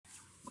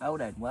Well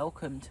then,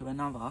 welcome to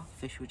another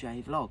Fish with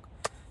Jay vlog.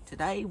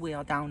 Today we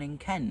are down in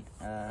Kent,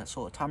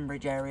 sort of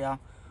Tunbridge area.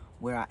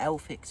 We're at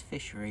Elphicks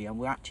Fishery and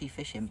we're actually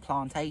fishing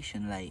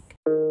Plantation Lake.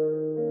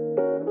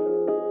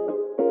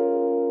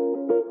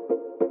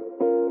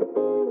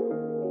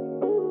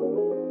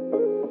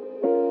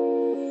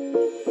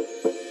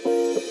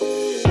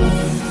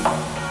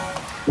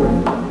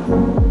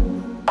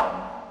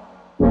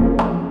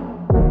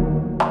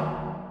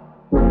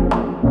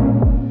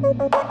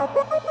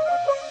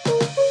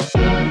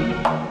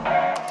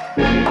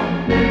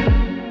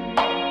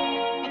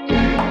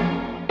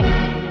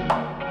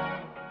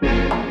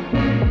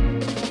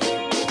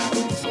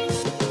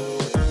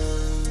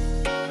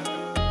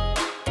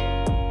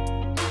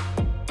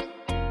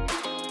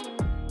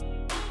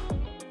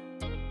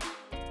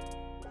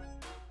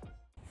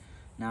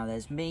 Now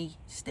there's me,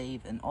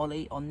 Steve and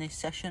Ollie on this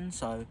session,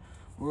 so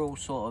we're all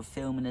sort of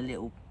filming a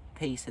little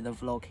piece of the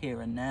vlog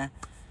here and there.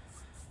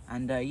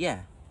 And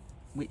yeah,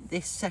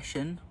 this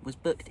session was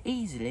booked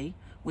easily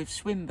with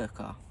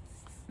SwimBooker.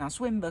 Now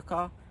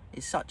SwimBooker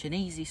is such an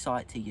easy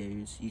site to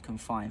use. You can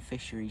find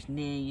fisheries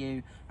near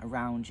you,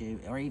 around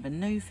you, or even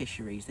new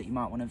fisheries that you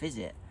might want to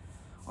visit.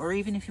 Or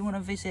even if you want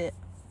to visit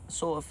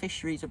sort of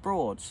fisheries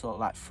abroad, sort of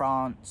like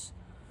France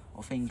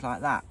or things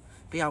like that.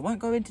 But yeah, I won't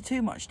go into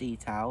too much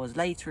detail, as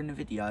later in the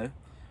video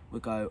we'll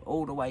go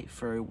all the way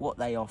through what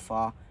they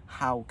offer,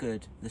 how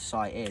good the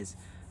site is,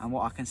 and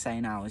what I can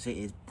say now is it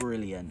is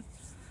brilliant.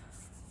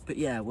 But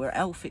yeah, we're at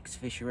Elphicks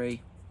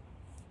Fishery.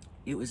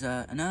 It was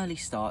an early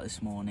start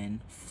this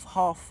morning,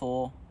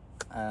 4:30.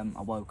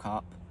 I woke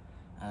up.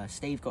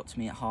 Steve got to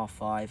me at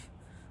 5:30.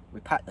 We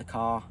packed the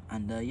car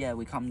and yeah,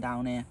 we come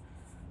down here.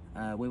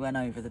 We went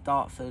over the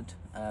Dartford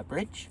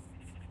bridge.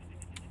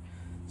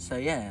 So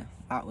yeah,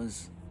 that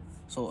was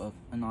sort of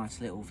a nice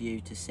little view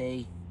to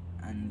see.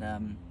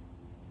 And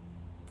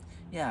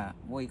yeah,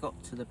 we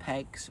got to the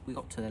pegs, we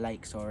got to the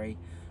lake, sorry.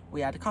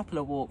 We had a couple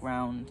of walk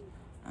round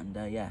and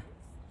yeah,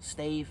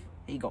 Steve,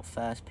 he got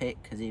first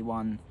pick because he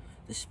won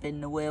the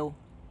spin the wheel,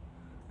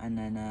 and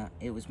then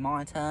it was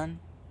my turn,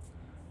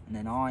 and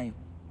then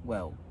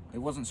well, it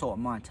wasn't sort of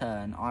my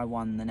turn, I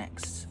won the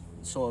next,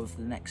 sort of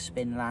the next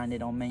spin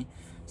landed on me,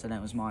 so then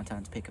it was my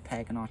turn to pick a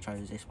peg, and I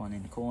chose this one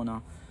in the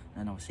corner, and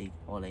then obviously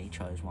Ollie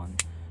chose one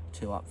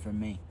 2 up from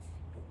me.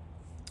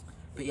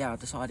 But yeah, I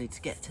decided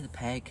to get to the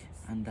peg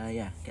and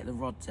yeah, get the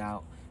rods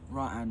out,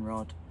 right hand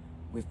rod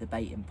with the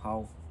baiting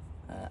pole,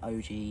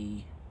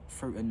 OG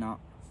fruit and nut,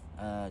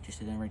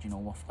 just an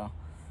original wafter,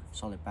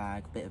 solid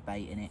bag, bit of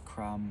bait in it,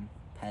 crumb,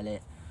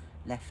 pellet,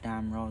 left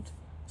hand rod,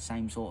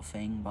 same sort of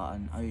thing, but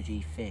an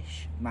OG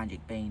fish,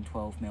 magic bean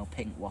 12mm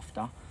pink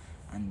wafter,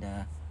 and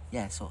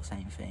yeah, sort of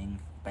same thing,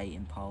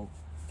 baiting pole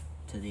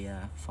to the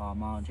far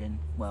margin,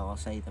 well I'll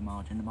say the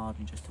margin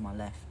just to my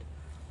left,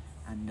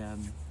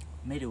 and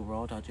middle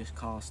rod I just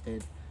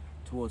casted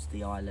towards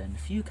the island, a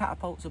few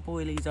catapults of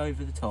boilies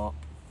over the top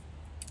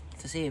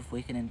to see if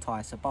we can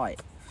entice a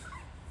bite.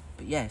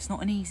 But yeah, it's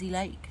not an easy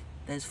lake.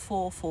 There's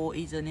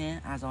 440s in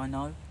here, as I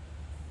know.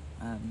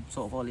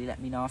 Sort of Ollie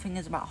let me know. I think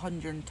there's about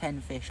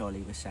 110 fish,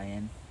 Ollie was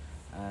saying.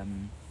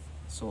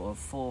 Sort of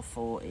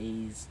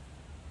 440s,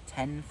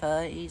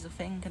 1030s, I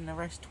think, and the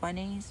rest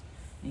 20s.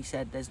 And he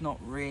said there's not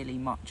really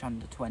much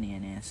under 20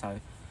 in here,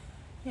 so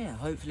yeah,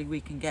 hopefully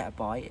we can get a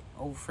bite.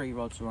 All 3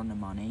 rods are on the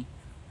money.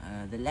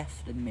 The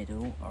left and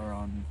middle are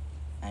on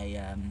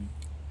a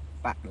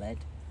back lead,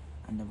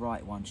 and the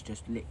right one's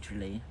just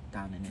literally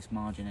down in this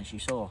margin, as you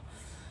saw.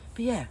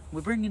 But yeah,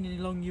 we're bringing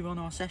along you on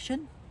our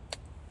session,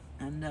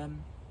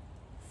 and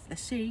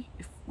let's see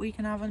if we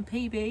can have a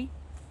PB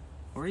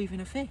or even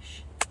a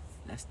fish.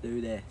 Let's do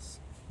this.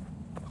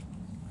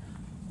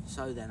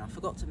 So then, I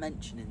forgot to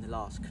mention in the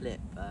last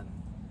clip,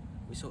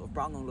 we sort of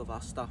brung all of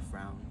our stuff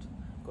round,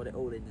 got it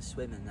all in the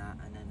swim and that,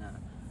 and then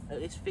at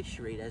this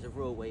fishery there's a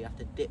rule where you have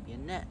to dip your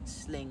net,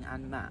 sling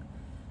and mat.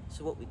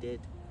 So what we did,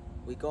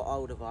 we got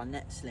hold of our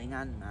net, sling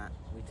and mat,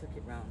 we took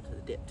it round to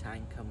the dip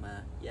tank, and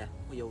yeah,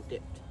 we all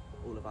dipped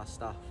all of our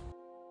stuff.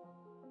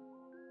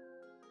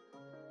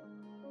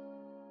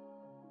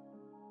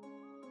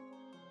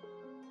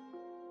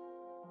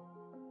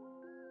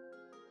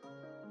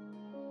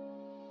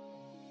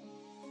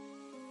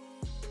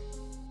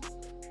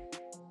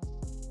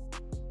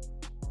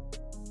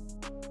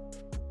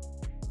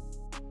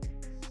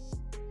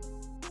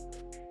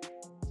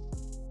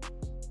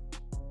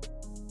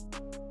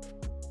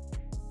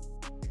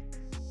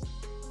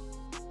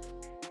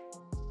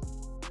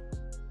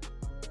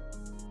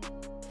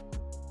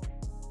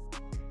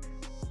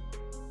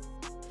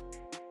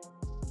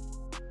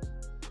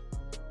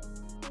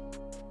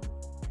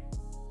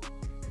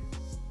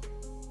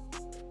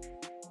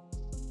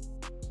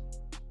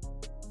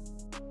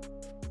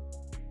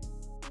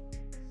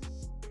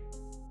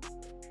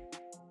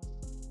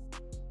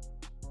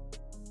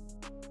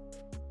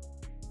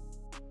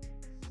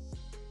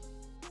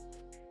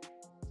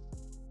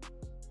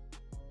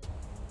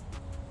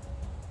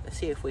 Let's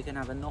see if we can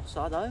have a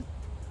nossa though.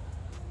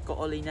 Got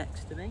Ollie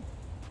next to me.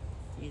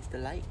 Here's the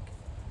lake.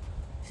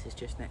 This is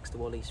just next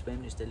to Ollie's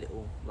swim, just a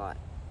little like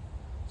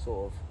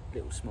sort of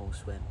little small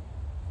swim.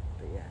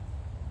 But yeah,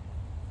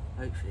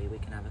 hopefully we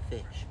can have a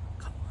fish.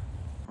 Come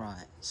on.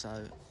 Right,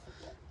 so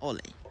Ollie,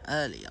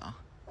 earlier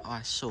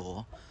I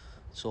saw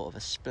sort of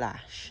a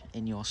splash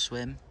in your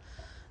swim,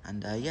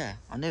 and yeah,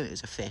 I knew it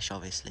was a fish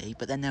obviously,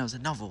 but then there was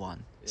another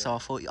one. Yeah. So I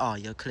thought, oh,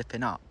 you're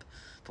clipping up.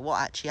 But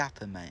what actually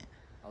happened, mate?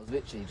 I was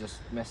literally just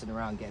messing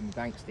around getting my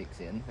bank sticks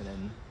in, and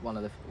then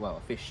a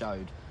fish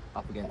showed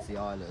up against the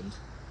island,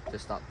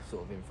 just up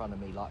sort of in front of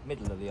me, like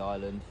middle of the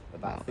island,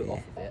 about a foot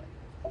off of it.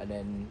 And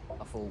then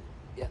I thought,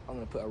 yeah, I'm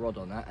going to put a rod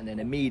on that, and then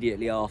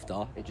immediately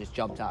after it just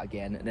jumped out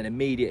again, and then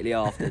immediately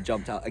after it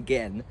jumped out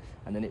again,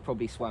 and then it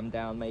probably swam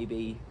down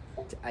maybe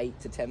to 8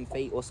 to 10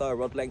 feet or so, a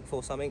rod length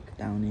or something,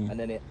 down here, and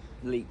then it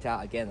leaked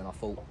out again, and I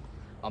thought,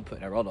 I'm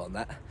putting a rod on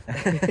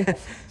that.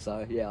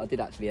 So yeah, I did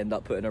actually end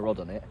up putting a rod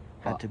on it.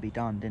 Had to be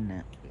done, didn't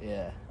it?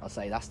 Yeah, I'd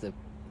say that's the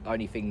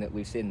only thing that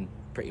we've seen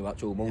pretty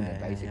much all morning,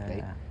 basically.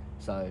 Yeah.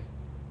 So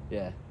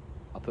yeah,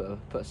 I put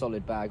a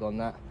solid bag on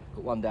that.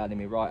 Got one down in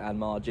my right hand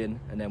margin,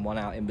 and then one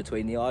out in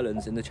between the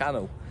islands in the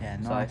channel. Yeah,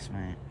 nice, so,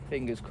 mate.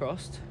 Fingers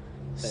crossed.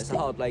 So it's a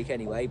hard lake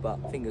anyway, but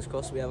fingers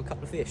crossed we have a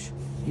couple of fish.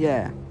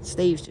 Yeah,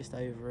 Steve's just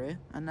over here,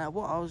 and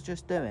what I was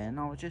just doing,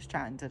 I was just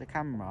chatting to the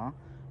camera.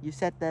 You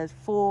said there's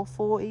 4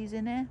 40s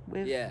in here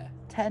with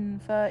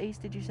 10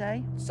 30s, did you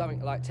say?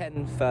 Something like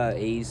 10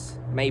 30s,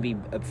 maybe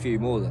a few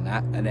more than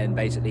that, and then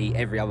basically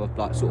every other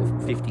like sort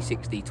of 50,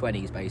 60,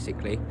 20s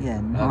basically. Yeah,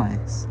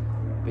 nice.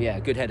 But yeah,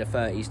 a good head of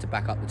 30s to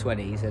back up the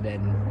 20s, and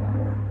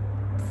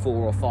then 4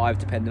 or 5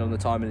 depending on the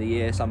time of the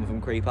year. Some of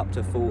them creep up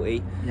to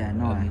 40. Yeah,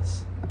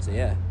 nice. So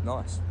yeah,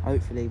 nice.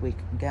 Hopefully we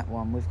can get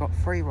one. We've got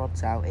 3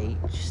 rods out each.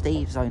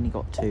 Steve's only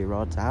got 2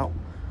 rods out.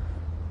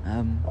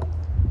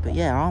 But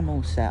yeah, I'm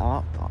all set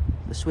up.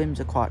 The swims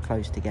are quite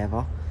close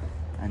together,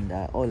 and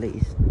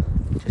Ollie's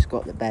just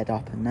got the bed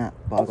up and that,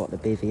 but I got the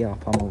bivvy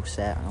up. I'm all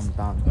set and I'm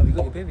done. Oh, you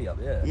got your bivvy up,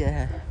 yeah?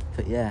 Yeah,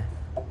 but yeah,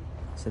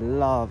 it's a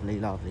lovely,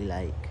 lovely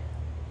lake.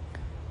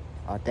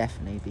 I'll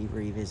definitely be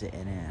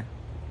revisiting here.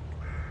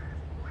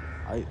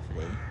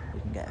 Hopefully we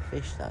can get a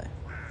fish though.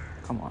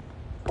 Come on.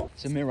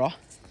 It's a mirror.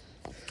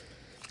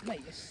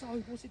 Mate, it's so,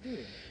 what's it doing?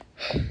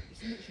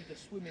 It's literally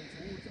just swimming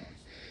towards us.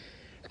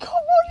 Come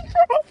on,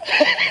 bro!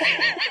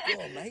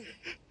 Go on, mate.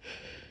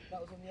 That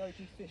was on the OG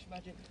Fish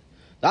Magic.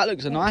 That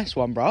looks a nice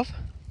one, bruv.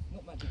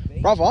 Not Magic B.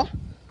 Brother.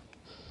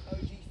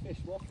 OG Fish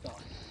Wafter.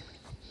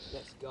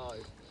 Let's go.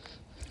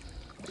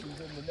 She's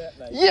in the net,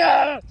 mate.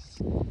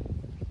 Yes!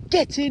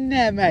 Get in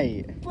there,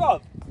 mate.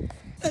 Bruv,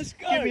 let's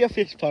go. Give me a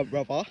fist pump,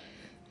 brother.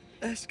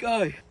 Let's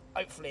go.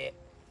 Hopefully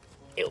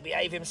it'll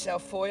behave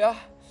himself for you.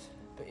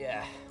 But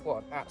yeah, what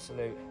an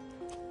absolute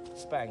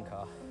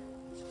spanker.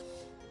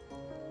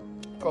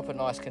 Proper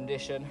nice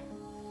condition.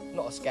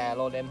 Not a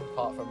scale on him,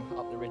 apart from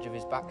up the ridge of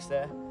his backs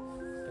there.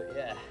 But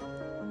yeah,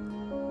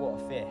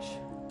 what a fish.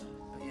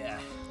 But yeah,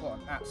 what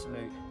an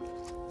absolute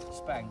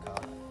spanker.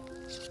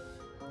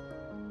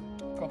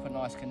 Proper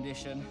nice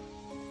condition.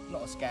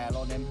 Not a scale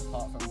on him,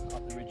 apart from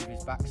up the ridge of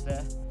his backs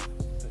there.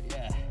 But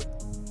yeah,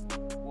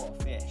 what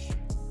a fish.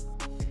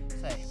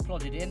 So,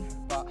 plodded in,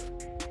 but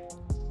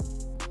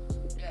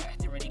yeah,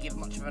 didn't really give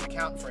much of an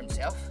account for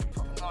himself.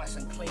 Proper nice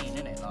and clean,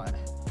 isn't it? Like,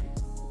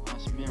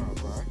 nice mirror,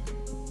 bro.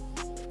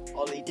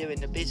 Ollie doing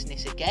the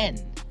business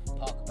again.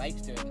 Parker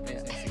Bait's doing the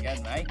business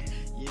again, mate.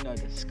 You know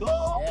the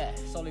score. Yeah,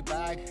 solid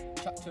bag,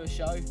 chucked to a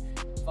show.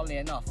 Funnily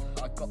enough,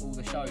 I got all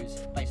the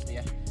shows, basically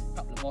a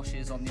couple of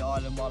washes on the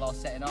island while I was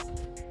setting up.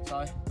 So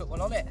I put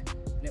one on it,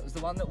 and it was the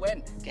one that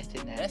went. Get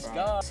in there, Let's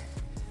go.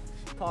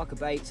 Parker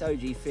Bait's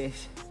OG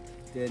Fish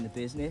doing the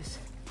business.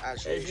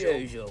 As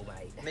usual,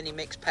 mate. Mini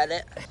mix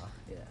pellet.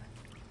 Yeah.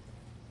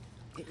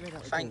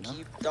 Thank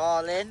you,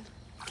 darling.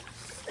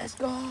 Let's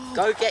go.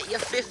 Go get your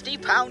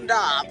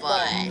 50-pounder,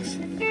 boys.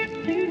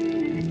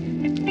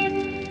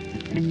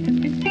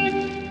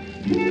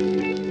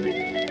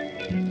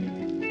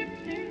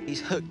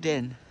 He's hooked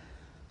in.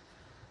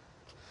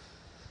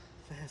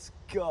 Let's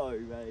go,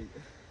 mate.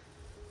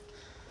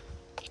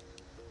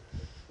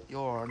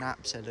 You're an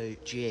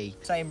absolute G.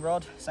 Same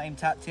rod, same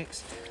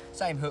tactics,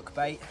 same hook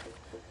bait,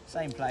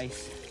 same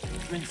place,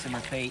 rinse and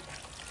repeat.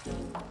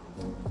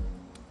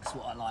 That's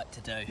what I like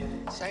to do.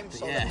 Same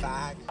sort of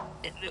bag.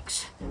 It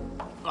looks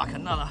like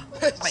another.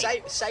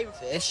 same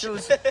fish. It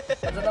feels,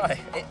 I don't know,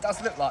 it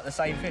does look like the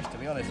same fish, to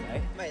be honest,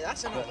 mate. Mate,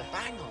 that's another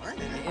banger,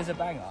 isn't it? It is a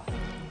banger.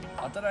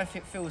 I don't know if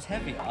it feels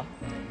heavier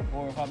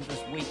or if I'm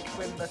just weak.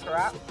 SwimBooker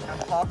app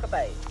and Parker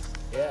Bait.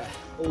 Yeah,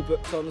 all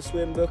booked on the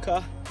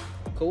SwimBooker.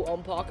 Caught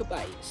on Parker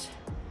Baits.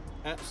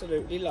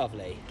 Absolutely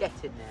lovely. Get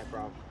in there,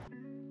 bro.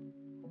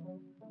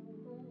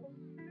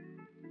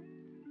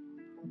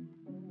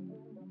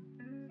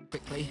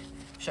 Quickly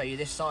show you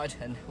this side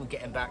and we'll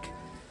get him back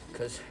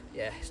because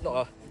yeah, it's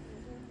not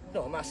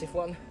a massive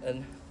one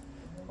and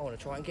I want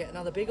to try and get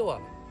another bigger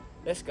one.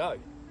 Let's go.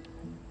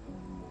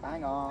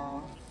 Bang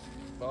on.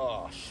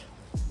 Gosh.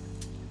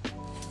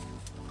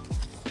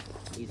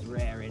 He's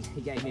raring.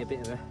 He gave me a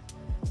bit of a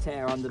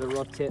tear under the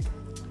rod tip.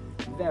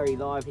 Very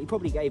live. He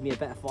probably gave me a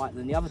better fight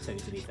than the other two,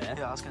 to be fair.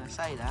 Yeah, I was going to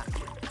say that.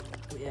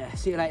 But yeah,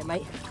 see you later,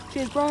 mate.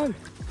 Cheers, bro.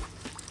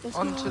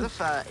 On to the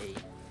 30.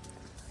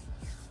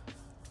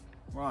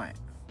 Right.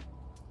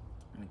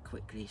 Let me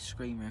quickly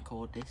screen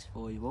record this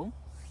for you all.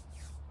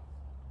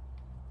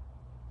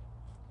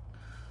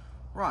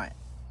 Right.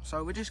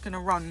 So we're just going to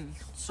run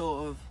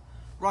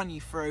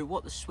you through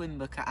what the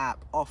SwimBooker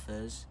app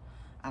offers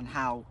and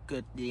how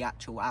good the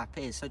actual app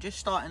is. So just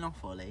starting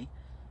off, Ollie,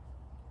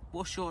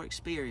 what's your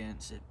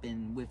experience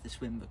been with the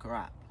SwimBooker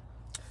app?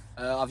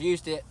 I've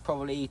used it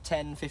probably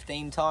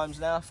 10-15 times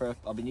now.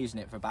 I've been using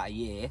it for about a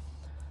year,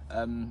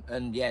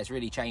 and yeah, it's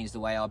really changed the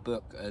way I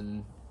book,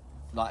 and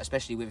like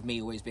especially with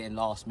me always being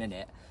last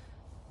minute,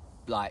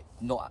 like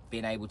not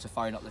being able to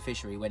phone up the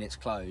fishery when it's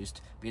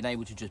closed, being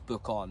able to just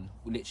book on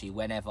literally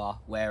whenever,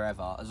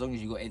 wherever, as long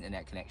as you've got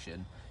internet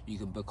connection, you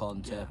can book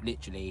on to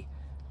literally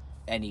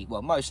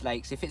most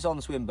lakes. If it's on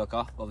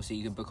SwimBooker, obviously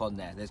you can book on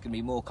there. There's going to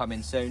be more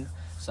coming soon,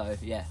 so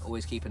yeah,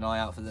 always keep an eye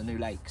out for the new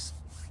lakes.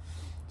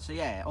 So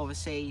yeah,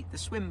 obviously the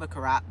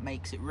SwimBooker app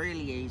makes it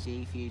really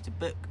easy for you to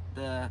book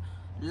the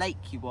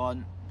lake you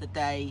want, the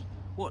day,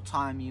 what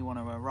time you want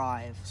to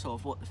arrive, sort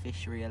of what the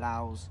fishery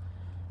allows,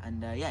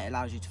 and yeah, it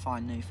allows you to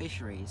find new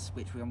fisheries,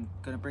 which I'm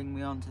going to bring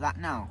me on to that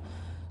now.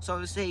 So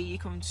obviously you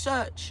can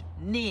search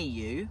near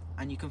you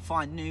and you can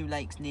find new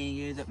lakes near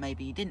you that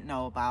maybe you didn't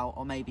know about,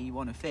 or maybe you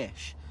want to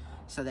fish.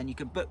 So then you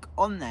can book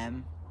on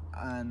them,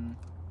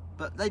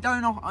 but they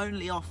don't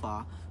only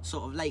offer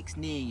sort of lakes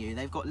near you.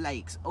 They've got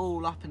lakes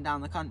all up and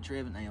down the country,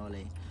 haven't they,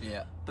 Ollie?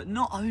 Yeah. But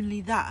not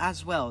only that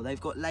as well, they've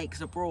got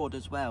lakes abroad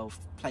as well,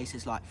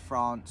 places like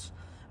France,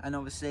 and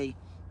obviously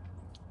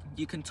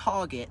you can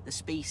target the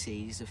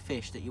species of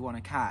fish that you want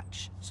to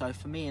catch. So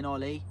for me and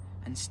Ollie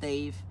and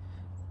Steve,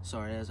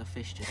 sorry, there's a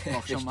fish just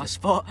boshed on my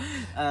spot.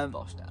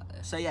 Boshed out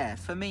there. So yeah,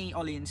 for me,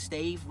 Ollie and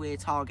Steve, we're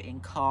targeting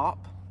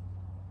carp,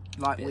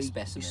 like we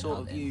sort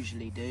of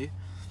usually do.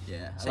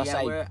 Yeah. So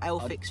yeah, we're at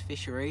Elphicks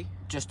Fishery.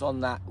 Just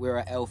on that, we're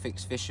at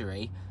Elphicks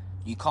Fishery.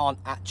 You can't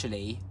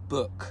actually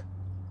book.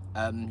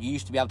 You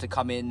used to be able to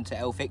come in to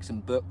Elphicks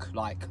and book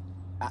like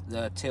at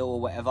the till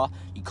or whatever.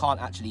 You can't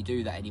actually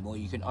do that anymore.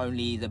 You can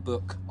only either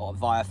book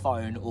via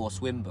phone or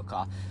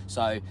SwimBooker.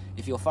 So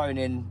if you're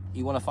phoning,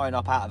 you want to phone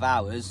up out of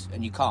hours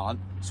and you can't,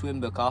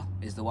 SwimBooker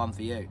is the one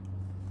for you.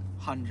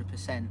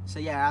 100%. So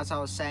yeah, as I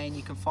was saying,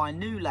 you can find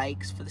new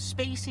lakes for the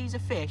species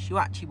of fish you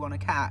actually want to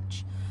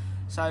catch.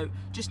 So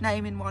just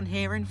naming one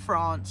here in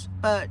France,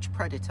 birch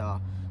predator.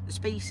 The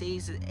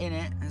species in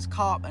it is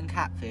carp and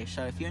catfish.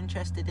 So if you're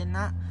interested in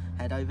that,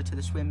 head over to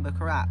the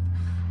SwimBooker app.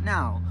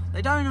 Now,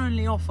 they don't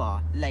only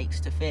offer lakes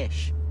to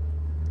fish,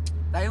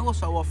 they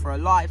also offer a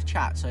live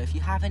chat. So if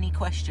you have any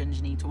questions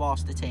you need to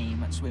ask the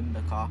team at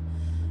SwimBooker,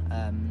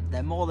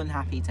 they're more than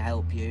happy to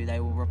help you. They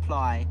will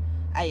reply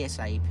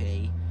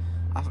ASAP.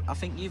 I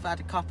think you've had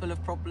a couple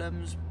of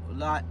problems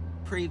like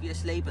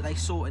previously, but they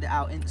sorted it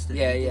out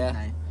instantly, didn't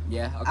they?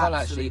 Yeah, I can't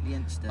actually.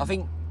 Instant.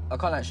 I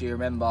can't actually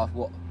remember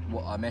what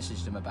I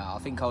messaged them about. I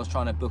think I was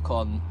trying to book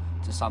on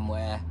to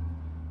somewhere,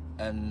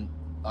 and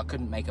I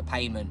couldn't make a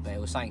payment, but it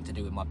was something to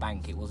do with my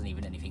bank. It wasn't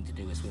even anything to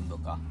do with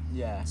SwimBooker.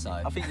 Yeah. So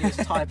I think you was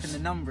typing the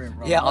number in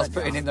wrong. Yeah, I was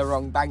putting in the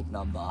wrong bank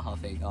number. I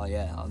think. Oh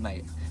yeah,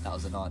 mate, that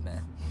was a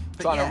nightmare.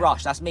 Trying to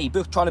rush. That's me.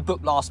 Trying to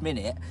book last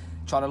minute.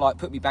 Trying to like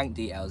put my bank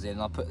details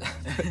in. I put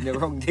the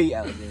wrong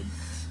details in,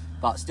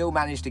 but still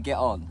managed to get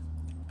on.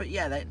 But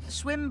yeah,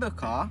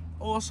 SwimBooker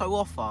also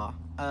offer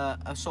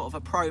a sort of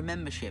a pro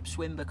membership,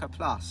 SwimBooker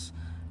Plus.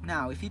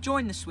 Now, if you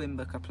join the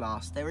SwimBooker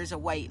Plus, there is a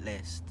wait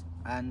list,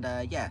 and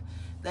yeah,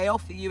 they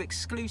offer you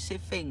exclusive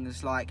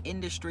things like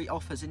industry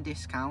offers and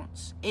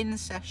discounts, in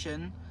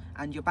session,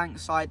 and your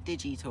bankside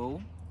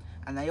digital,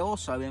 and they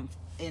also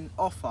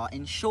offer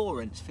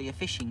insurance for your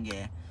fishing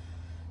gear.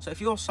 So if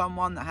you're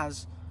someone that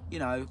has, you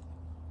know,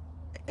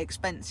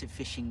 expensive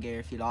fishing gear,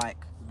 if you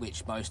like,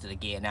 which most of the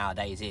gear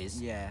nowadays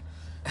is, yeah.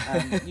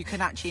 You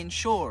can actually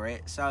insure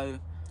it, so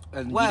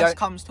worst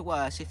comes to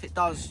worst, if it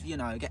does, you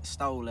know, get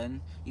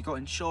stolen, you've got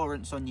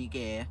insurance on your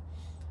gear.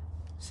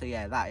 So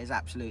yeah, that is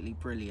absolutely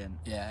brilliant.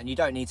 Yeah, and you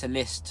don't need to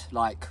list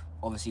like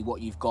obviously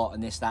what you've got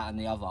and this, that and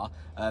the other.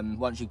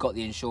 Once you've got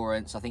the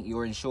insurance, I think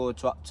you're insured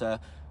to up to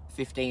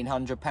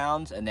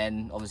 £1,500, and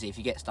then obviously if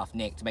you get stuff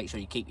nicked, make sure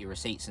you keep your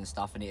receipts and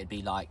stuff, and it'd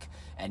be like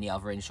any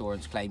other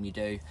insurance claim you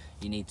do.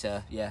 You need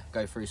to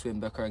go through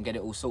SwimBooker and get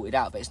it all sorted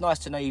out. But it's nice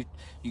to know you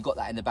got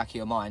that in the back of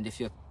your mind. If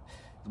you're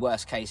the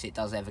worst case it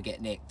does ever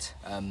get nicked,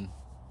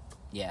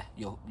 yeah,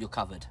 you're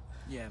covered.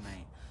 Yeah,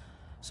 mate.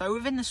 So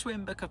within the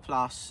SwimBooker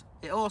Plus,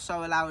 it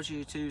also allows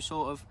you to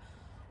sort of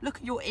look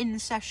at your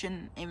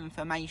in-session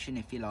information,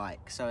 if you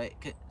like. So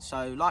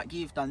like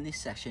you've done this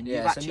session,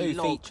 you've actually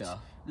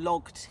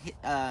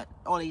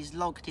Ollie's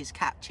logged his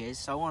catches.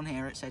 So on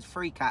here it says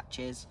 3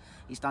 catches.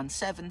 He's done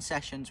 7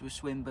 sessions with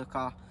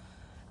SwimBooker,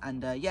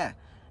 and yeah,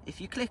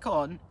 if you click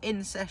on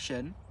in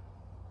session,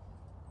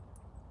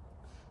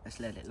 let's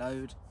let it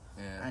load,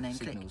 and then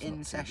click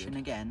in session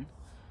again.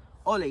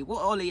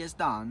 What Ollie has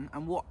done,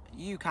 and what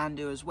you can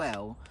do as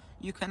well,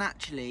 you can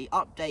actually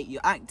update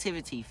your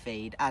activity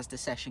feed as the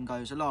session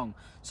goes along.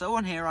 So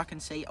on here I can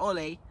see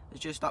Ollie has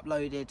just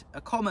uploaded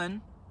a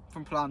common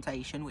from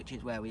Plantation, which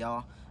is where we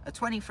are, a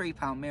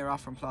 £23 mirror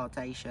from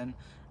Plantation,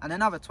 and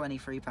another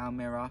 £23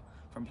 mirror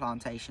from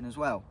Plantation as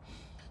well.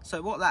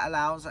 So what that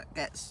allows,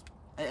 it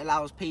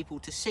allows people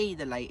to see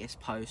the latest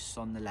posts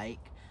on the lake,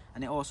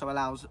 and it also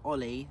allows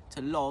Ollie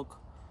to log,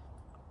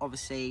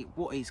 obviously,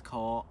 what he's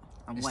caught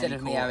and when he caught it. Instead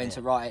of me having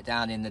to write it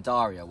down in the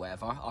diary or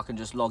whatever, I can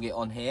just log it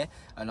on here,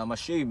 and I'm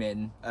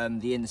assuming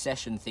the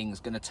in-session thing's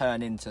going to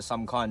turn into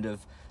some kind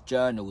of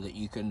journal that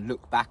you can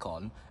look back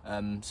on.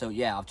 So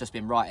yeah, I've just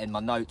been writing my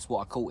notes,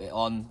 what I caught it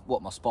on,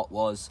 what my spot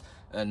was,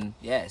 and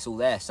yeah, it's all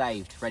there,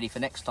 saved, ready for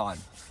next time.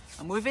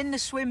 And within the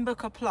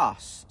SwimBooker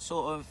Plus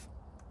sort of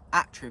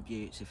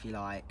attributes, if you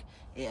like,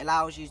 it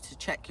allows you to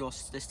check your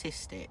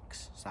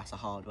statistics. So that's a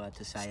hard word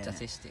to say.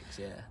 Statistics,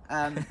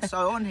 yeah.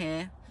 So on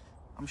here,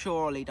 I'm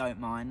sure Ollie don't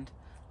mind,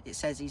 it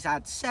says he's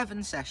had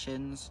 7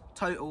 sessions,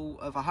 total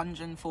of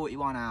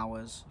 141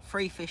 hours,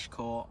 3 fish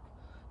caught,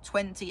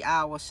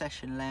 20-hour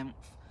session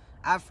length,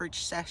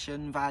 average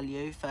session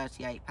value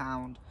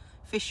 £38,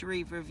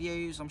 fishery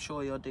reviews, I'm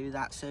sure you'll do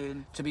that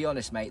soon. To be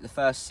honest, mate, the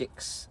first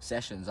 6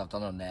 sessions I've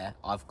done on there,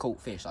 I've caught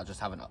fish, I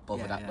just haven't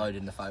bothered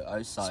uploading the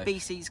photos. So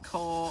species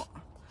caught,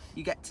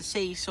 you get to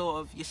see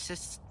sort of your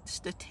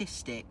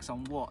statistics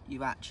on what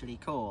you actually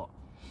caught.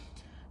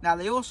 Now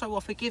they also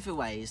offer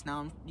giveaways.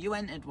 Now you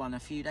entered one a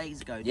few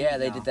days ago, didn't you? Yeah,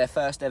 they did their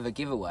first ever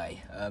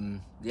giveaway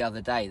the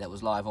other day that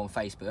was live on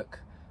Facebook.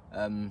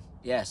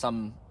 Yeah,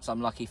 some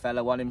lucky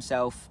fella won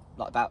himself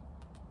like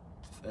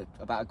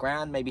about a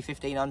grand, maybe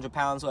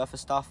 £1,500 worth of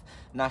stuff,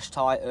 Nash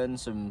Titan,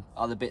 some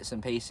other bits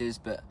and pieces.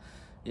 But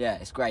yeah,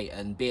 it's great,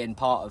 and being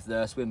part of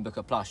the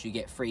SwimBooker Plus, you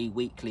get free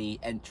weekly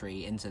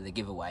entry into the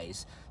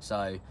giveaways,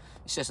 so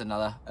it's just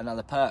another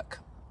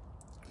perk.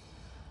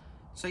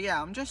 So yeah,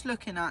 I'm just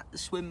looking at the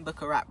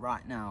SwimBooker app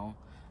right now,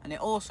 and it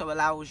also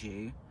allows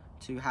you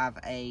to have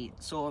a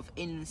sort of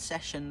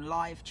in-session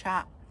live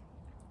chat.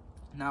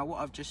 Now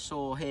what I've just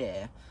saw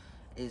here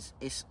is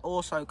it's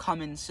also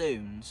coming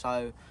soon,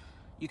 so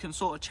you can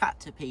sort of chat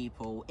to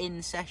people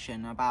in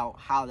session about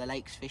how the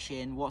lake's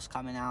fishing, what's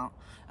coming out,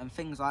 and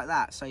things like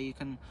that. So you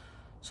can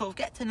sort of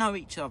get to know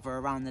each other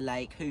around the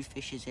lake, who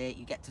fishes it,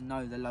 you get to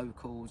know the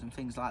locals and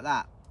things like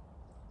that.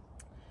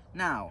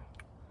 Now,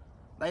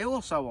 they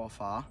also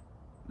offer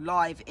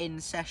live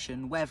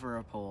in-session weather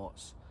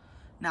reports.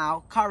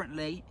 Now,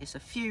 currently, it's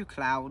a few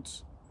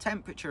clouds,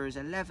 temperature is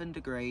 11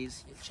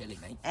 degrees, It's chilly,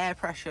 mate. Air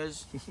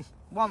pressure's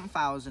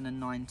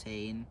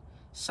 1019,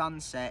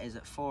 sunset is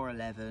at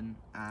 4:11,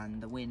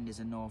 and the wind is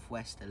a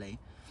northwesterly.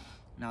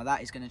 Now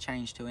that is going to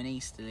change to an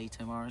easterly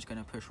tomorrow. It's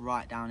going to push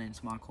right down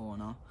into my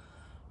corner.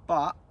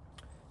 But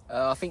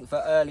I think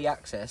for early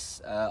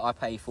access, I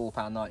pay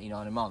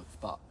 £4.99 a month,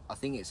 but I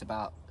think it's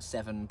about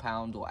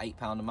 £7 or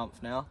 £8 a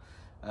month now.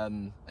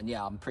 And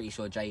yeah, I'm pretty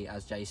sure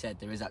as Jay said,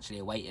 there is actually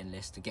a waiting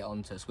list to get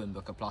onto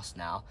SwimBooker Plus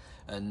now.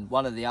 And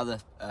one of the other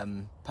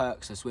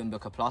perks of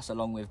SwimBooker Plus,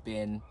 along with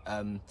being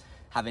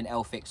having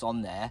Elphicks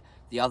on there,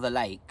 the other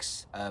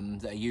lakes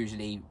that are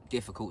usually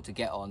difficult to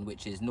get on,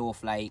 which is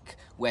North Lake,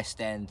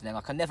 West End, and then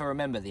I can never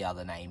remember the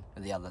other name,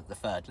 the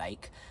third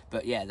lake.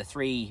 But yeah, the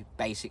 3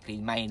 basically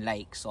main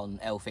lakes on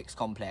Elphicks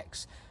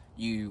complex,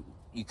 you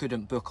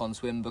couldn't book on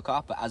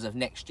SwimBooker, but as of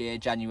next year,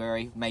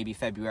 January, maybe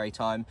February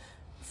time,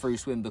 through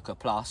SwimBooker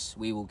Plus,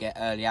 we will get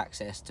early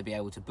access to be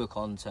able to book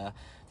onto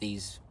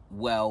these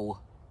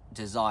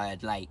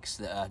well-desired lakes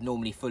that are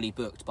normally fully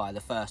booked by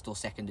the 1st or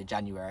 2nd of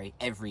January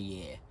every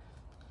year.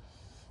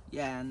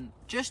 yeah, and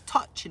just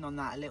touching on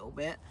that a little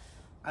bit,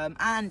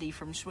 Andy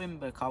from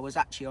SwimBooker was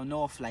actually on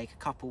North Lake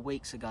a couple of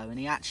weeks ago, and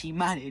he actually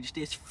managed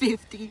this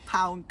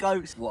 £50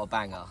 ghost. What a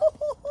banger.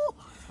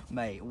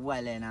 Mate,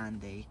 well in,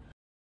 Andy.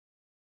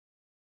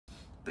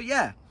 But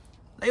yeah,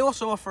 they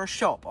also offer a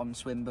shop on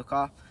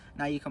SwimBooker.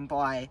 Now you can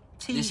buy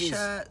t-shirts. This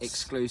is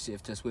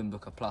exclusive to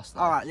SwimBooker Plus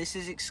though. Alright, this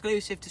is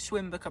exclusive to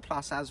SwimBooker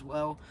Plus as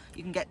well.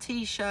 You can get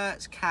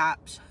t-shirts,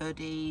 caps,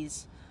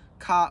 hoodies,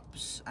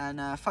 cups, and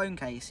phone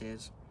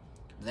cases.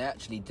 They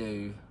actually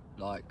do,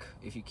 like,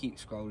 if you keep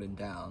scrolling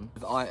down,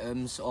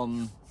 items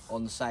on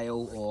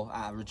sale or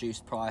at a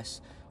reduced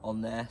price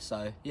on there.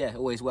 So yeah,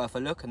 always worth a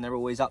look, and they're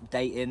always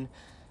updating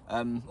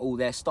all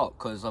their stock,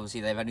 because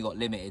obviously they've only got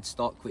limited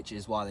stock, which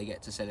is why they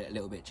get to sell it a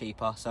little bit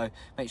cheaper. So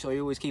make sure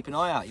you always keep an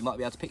eye out. You might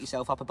be able to pick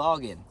yourself up a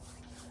bargain.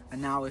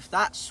 And now if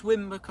that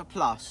SwimBooker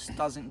Plus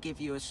doesn't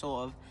give you a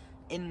sort of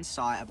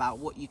insight about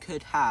what you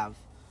could have,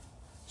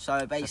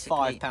 so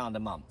basically £5 a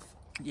month.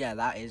 Yeah,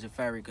 that is a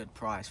very good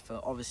price for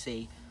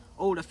obviously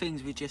all the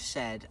things we just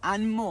said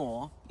and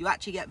more. You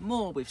actually get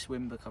more with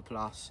SwimBooker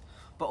Plus,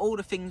 but all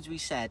the things we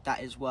said,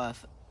 that is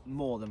worth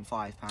more than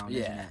 £5,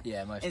 isn't it?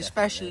 Yeah, most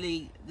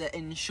especially the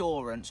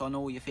insurance on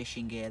all your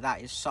fishing gear.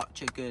 That is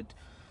such a good,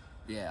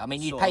 yeah, I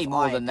mean, you pay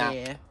more than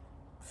that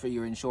for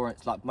your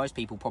insurance. Like, most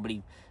people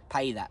probably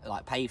pay that,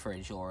 like, pay for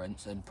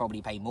insurance and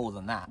probably pay more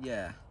than that.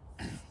 Yeah.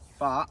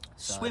 But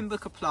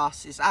SwimBooker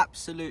Plus is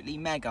absolutely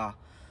mega.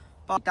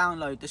 But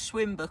download the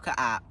SwimBooker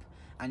app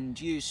and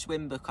use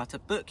SwimBooker to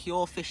book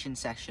your fishing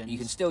sessions. You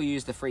can still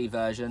use the free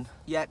version.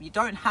 Yep, you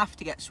don't have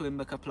to get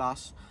SwimBooker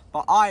Plus,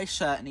 but I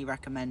certainly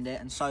recommend it,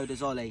 and so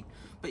does Ollie.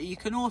 But you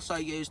can also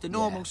use the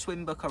normal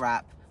SwimBooker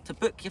app to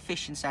book your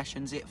fishing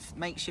sessions. It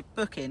makes your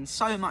booking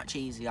so much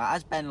easier.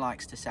 As Ben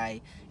likes to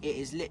say, it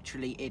is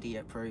literally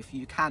idiot proof.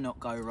 You cannot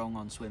go wrong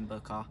on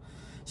SwimBooker.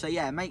 So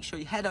yeah, make sure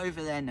you head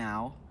over there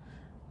now,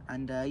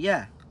 and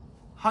yeah,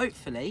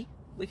 hopefully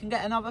we can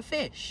get another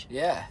fish.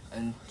 Yeah,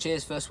 and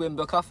cheers for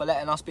SwimBooker for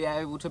letting us be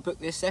able to book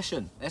this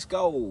session. Let's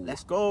go.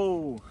 Let's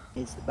go.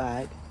 Here's the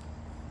bag.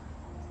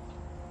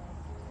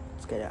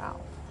 Let's get it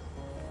out.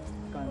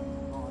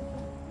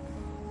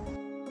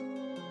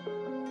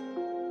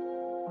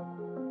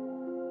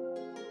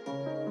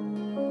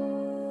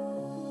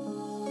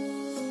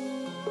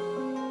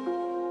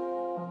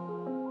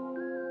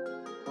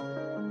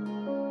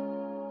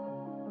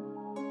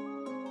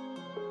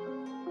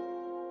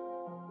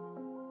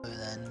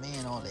 Then me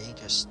and Ollie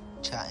just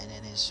chatting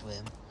in his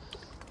swim,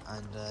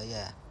 and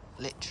yeah,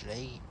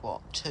 literally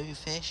what, 2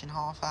 fish in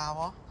half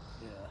hour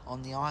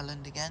on the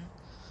island again.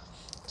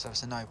 So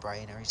it's a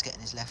no-brainer. He's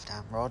getting his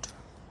left-hand rod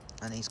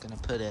and he's going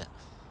to put it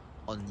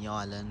on the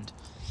island.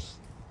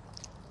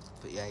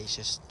 But yeah, he's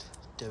just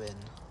doing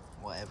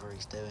whatever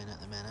he's doing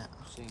at the minute.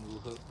 Single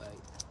hook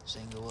bait.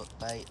 Single hook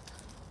bait.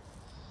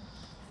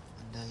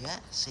 And yeah,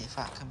 see if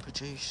that can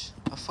produce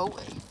a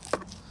 40.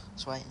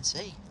 Let's wait and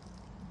see.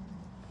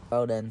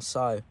 Well then,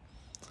 so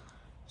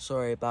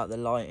sorry about the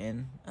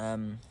lighting.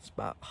 It's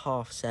about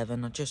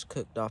 7:30. I just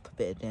cooked up a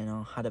bit of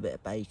dinner, had a bit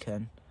of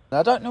bacon.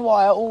 I don't know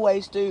why I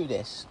always do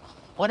this.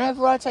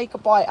 Whenever I take a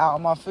bite out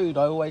of my food,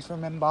 I always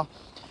remember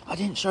I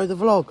didn't show the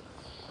vlog.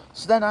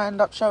 So then I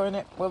end up showing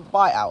it with a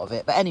bite out of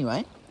it. But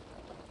anyway,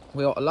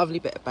 we got a lovely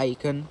bit of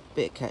bacon,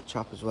 bit of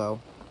ketchup as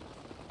well.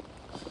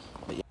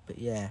 But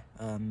yeah,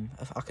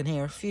 I can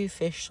hear a few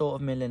fish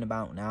sort of milling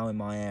about now in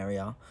my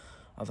area.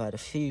 I've had a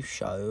few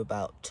show,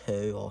 about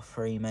 2 or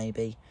 3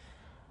 maybe.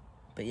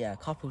 But yeah, a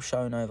couple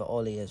shown over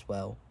Ollie as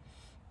well.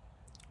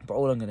 But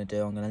all I'm going to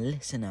do, I'm going to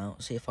listen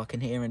out, see if I can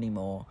hear any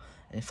more.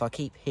 And if I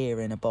keep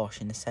hearing a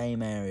bosh in the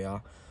same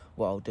area,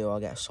 what I'll do,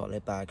 I'll get a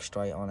solid bag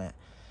straight on it.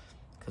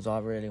 Because I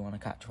really want to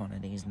catch one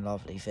of these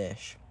lovely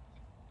fish.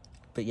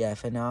 But yeah,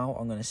 for now,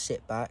 I'm going to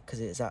sit back because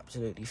it's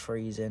absolutely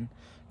freezing.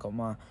 Got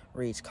my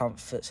Reed's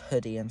Comforts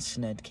hoodie and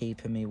snud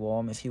keeping me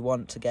warm. If you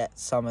want to get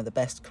some of the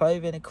best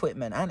clothing,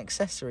 equipment and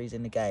accessories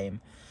in the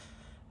game,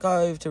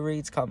 go over to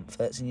Reed's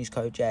Comforts and use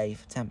code J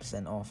for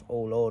 10% off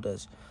all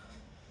orders.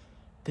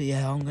 But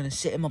yeah, I'm going to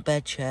sit in my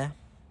bed chair,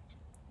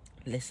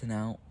 listen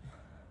out,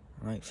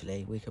 and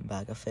hopefully we can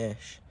bag a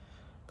fish.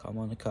 Come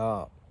on the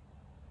carp.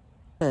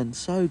 And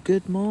so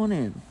good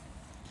morning.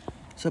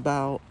 It's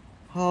about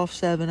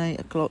 7:30, 8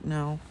 o'clock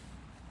now.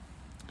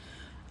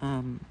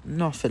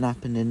 Nothing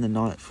happened in the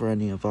night for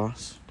any of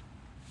us,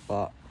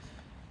 but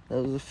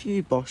there was a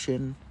few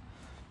boshing.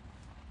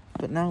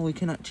 But now we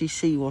can actually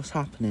see what's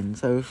happening.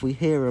 So if we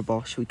hear a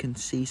bosh, we can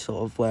see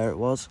sort of where it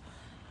was.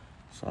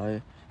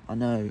 So I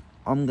know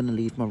I'm going to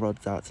leave my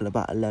rods out till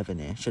about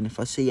 11ish. And if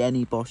I see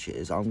any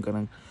boshes, I'm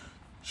going to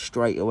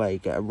straight away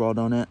get a rod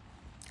on it.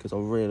 Because I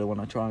really want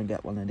to try and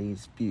get one of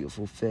these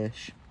beautiful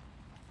fish.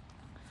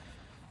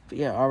 But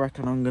yeah, I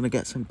reckon I'm going to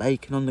get some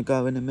bacon on the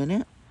go in a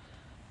minute.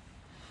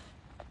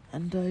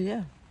 And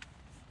yeah,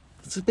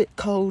 it's a bit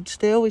cold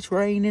still. It's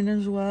raining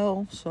as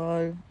well.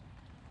 So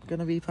I'm going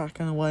to be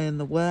packing away in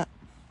the wet.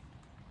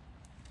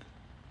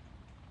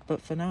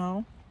 But for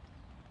now,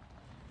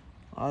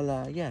 I'll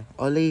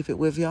leave it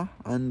with you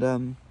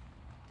and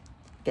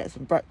get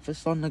some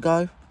breakfast on the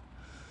go,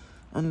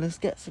 and let's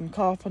get some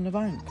carp on the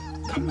bank.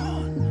 Come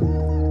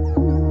on.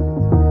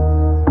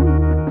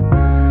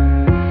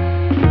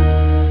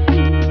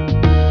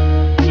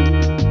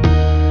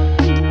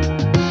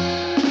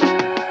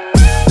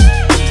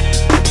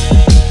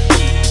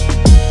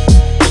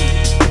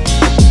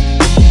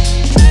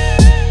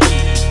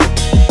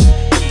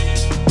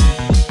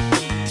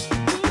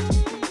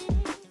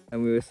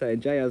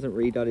 Saying Jay hasn't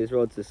redone his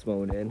rods this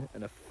morning,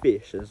 and a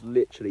fish has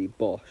literally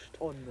boshed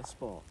On the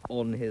spot.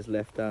 on his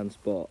left-hand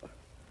spot.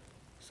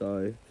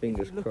 So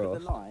fingers Look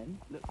crossed. at the line.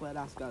 Look where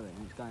that's going.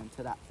 It's going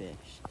to that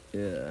fish.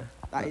 Yeah.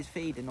 That is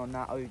feeding on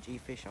that OG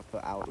fish I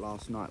put out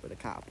last night with a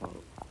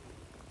catapult.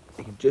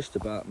 You can just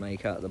about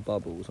make out the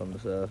bubbles on the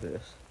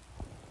surface.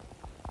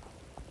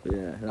 But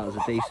yeah, that was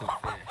a decent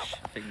fish.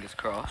 Fingers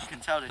crossed. You can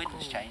tell the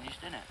wind's changed,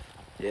 isn't it?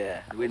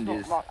 Yeah, the wind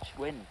There's is. not much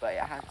wind, but it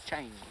has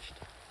changed.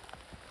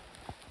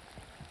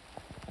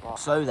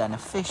 So then, a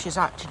fish is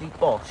actually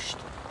boshed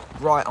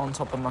right on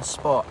top of my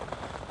spot,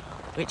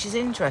 which is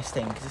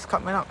interesting because it's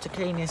coming up to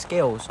clean his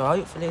gills. So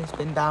hopefully it's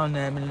been down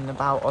there milling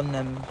about on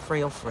them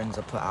 3 offerings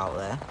I put out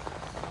there.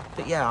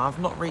 But yeah, I've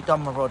not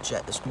redone my rods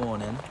yet this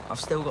morning.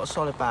 I've still got a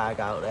solid bag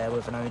out there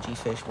with an OG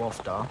fish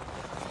wafter.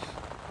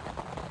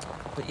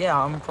 But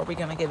yeah, I'm probably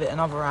going to give it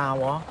another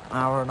hour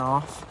and a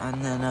half,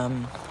 and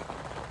then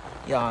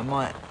yeah, I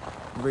might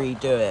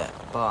redo it.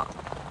 But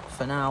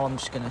for now, I'm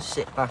just going to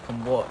sit back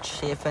and watch,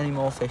 see if any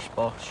more fish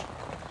bosh.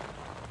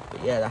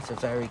 But yeah, that's a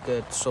very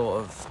good sort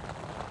of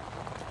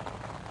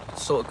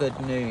sort of good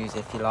news,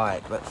 if you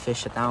like, but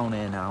fish are down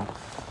here now.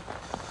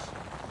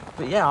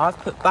 But yeah, I've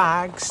put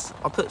bags,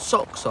 I put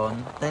socks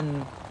on,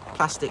 then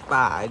plastic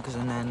bags,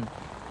 and then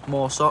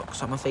more socks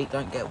so my feet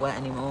don't get wet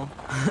anymore.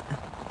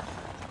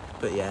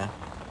 But yeah,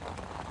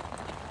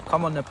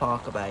 come on the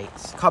Parker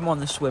baits, come on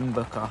the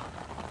SwimBooker,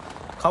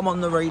 come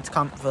on the Reed's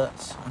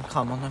Comforts, and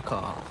come on the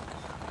Carp.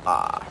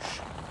 Bosh.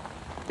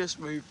 Just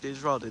moved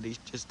his rod and he's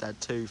just had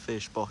 2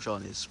 fish bosh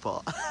on his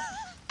spot.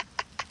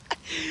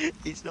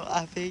 He's not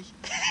happy.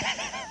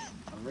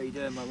 I'm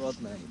redoing my rod,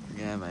 mate.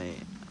 Yeah,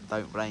 mate.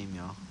 Don't blame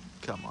you.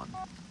 Come on.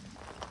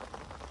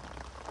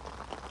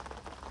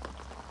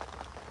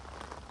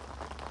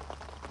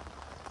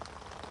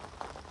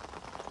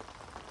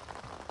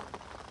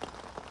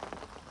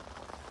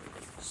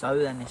 So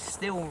then it's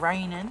still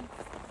raining,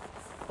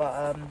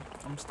 but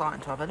I'm starting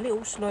to have a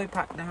little slow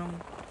pack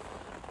down.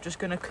 Just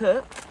gonna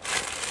cook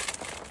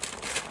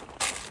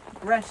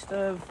the rest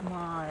of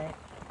my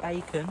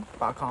bacon,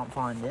 but I can't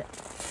find it.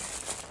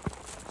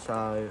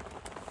 So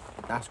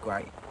that's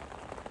great.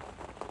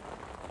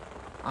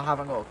 I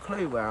haven't got a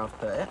clue where I've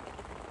put it.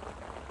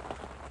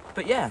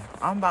 But yeah,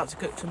 I'm about to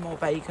cook some more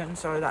bacon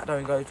so that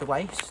don't go to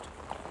waste.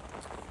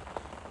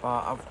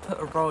 But I've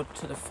put a rod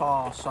to the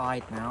far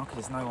side now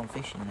because there's no one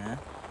fishing there.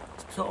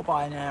 It's sort of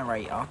by an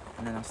aerator,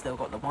 and then I've still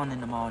got the one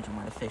in the margin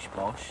where the fish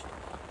boshed,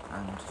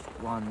 and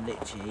one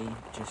literally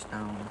just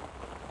down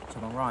to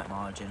my right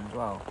margin as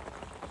well.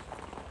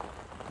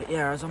 But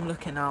yeah, as I'm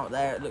looking out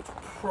there, it looks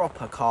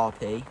proper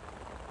carpy.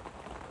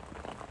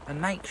 And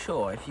make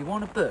sure, if you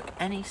want to book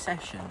any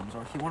sessions,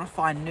 or if you want to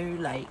find new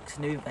lakes,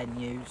 new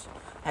venues,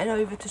 head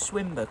over to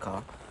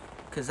SwimBooker,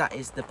 because that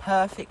is the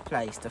perfect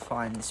place to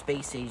find the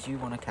species you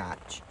want to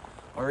catch,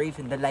 or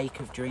even the Lake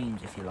of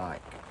Dreams if you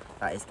like.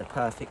 That is the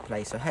perfect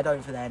place, so head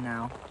over there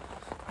now,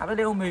 have a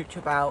little mooch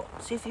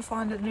about, see if you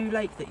find a new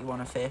lake that you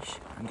want to fish,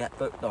 and get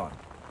booked on.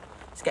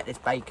 Let's get this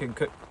bacon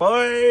cooked,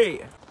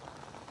 boy!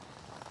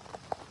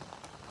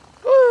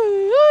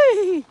 Oi,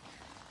 oi.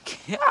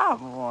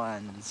 Come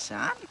on,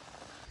 son!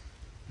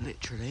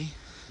 Literally,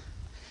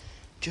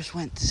 just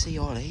went to see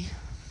Ollie,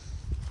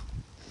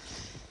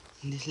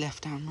 and this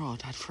left-hand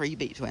rod had 3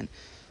 beeps, went,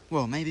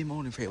 well, maybe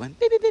more than 3, it went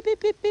beep, beep, beep, beep,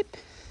 beep, beep.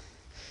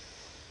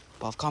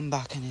 But I've come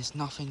back and there's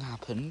nothing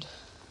happened.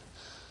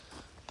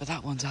 But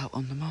that one's out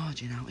on the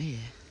margin out here.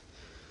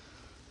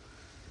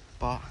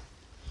 But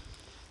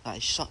that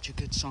is such a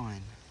good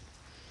sign.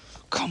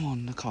 Come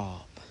on, the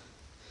carp.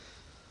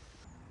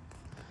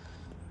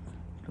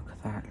 Look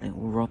at that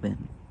little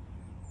robin.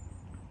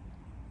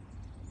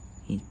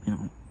 He's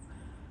been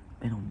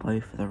on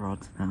both of the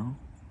rods now.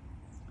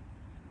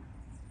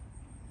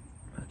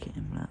 Look at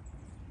him, look.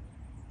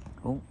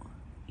 Oh,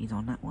 he's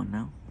on that one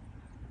now.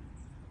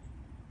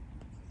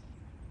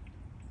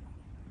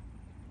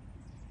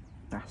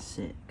 That's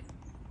sick.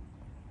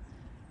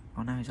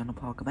 Oh, now he's on the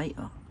Parker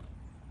baiter.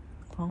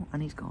 Oh,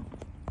 and he's gone.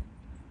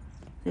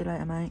 See you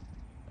later, mate.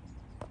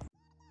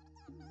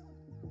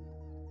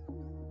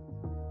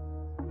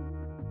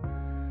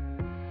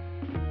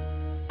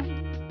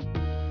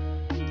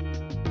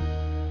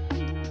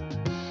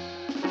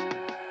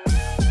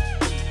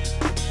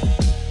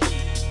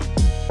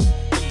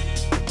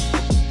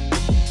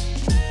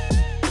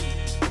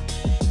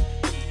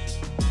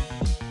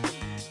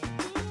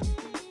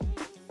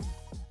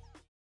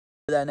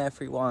 Then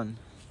everyone,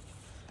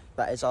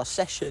 that is our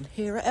session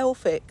here at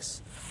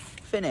Elphicks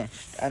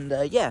finished, and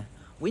yeah,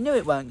 we knew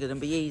it weren't going to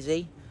be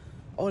easy.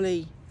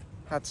 Ollie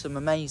had some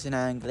amazing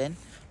angling,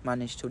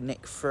 managed to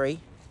nick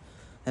 3.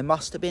 There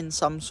must have been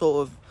some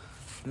sort of,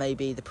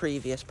 maybe the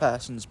previous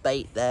person's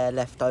bait there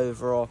left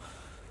over, or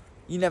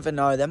you never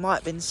know, there might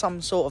have been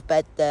some sort of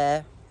bed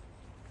there,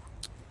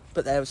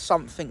 but there was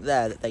something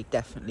there that they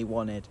definitely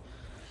wanted.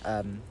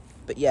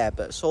 But yeah,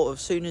 but sort of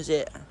soon as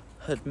it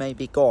had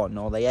maybe gone,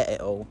 or they ate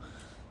it all,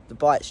 the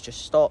bites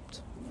just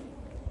stopped.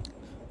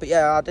 But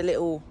yeah, I had a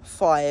little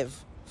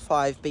 5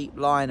 beep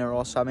liner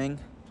or something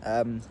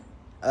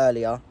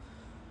earlier,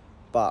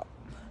 but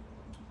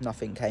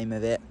nothing came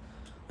of it.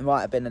 There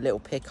might have been a little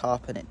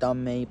pickup and it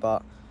done me,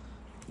 but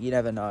you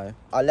never know.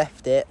 I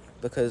left it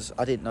because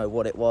I didn't know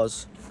what it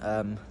was.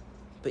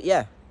 But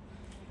yeah,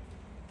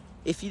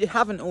 if you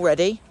haven't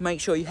already, make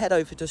sure you head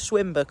over to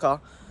SwimBooker.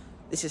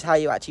 This is how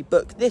you actually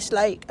book this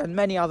lake and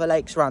many other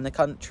lakes around the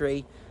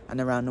country and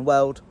around the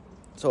world,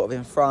 sort of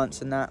in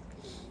France and that.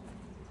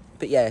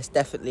 But yeah, it's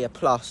definitely a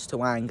plus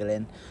to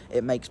angling.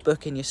 It makes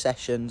booking your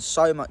sessions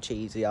so much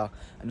easier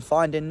and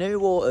finding new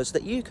waters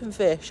that you can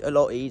fish a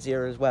lot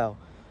easier as well.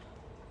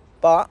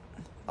 But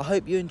I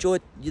hope you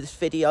enjoyed this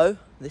video,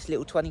 this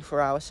little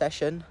 24-hour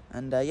session.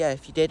 And yeah,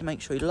 if you did,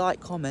 make sure you like,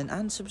 comment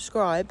and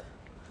subscribe.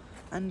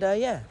 And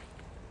yeah,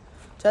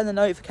 turn the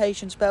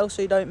notifications bell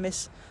so you don't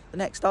miss the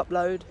next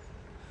upload.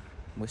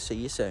 We'll see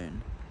you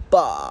soon.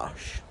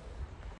 Bosh!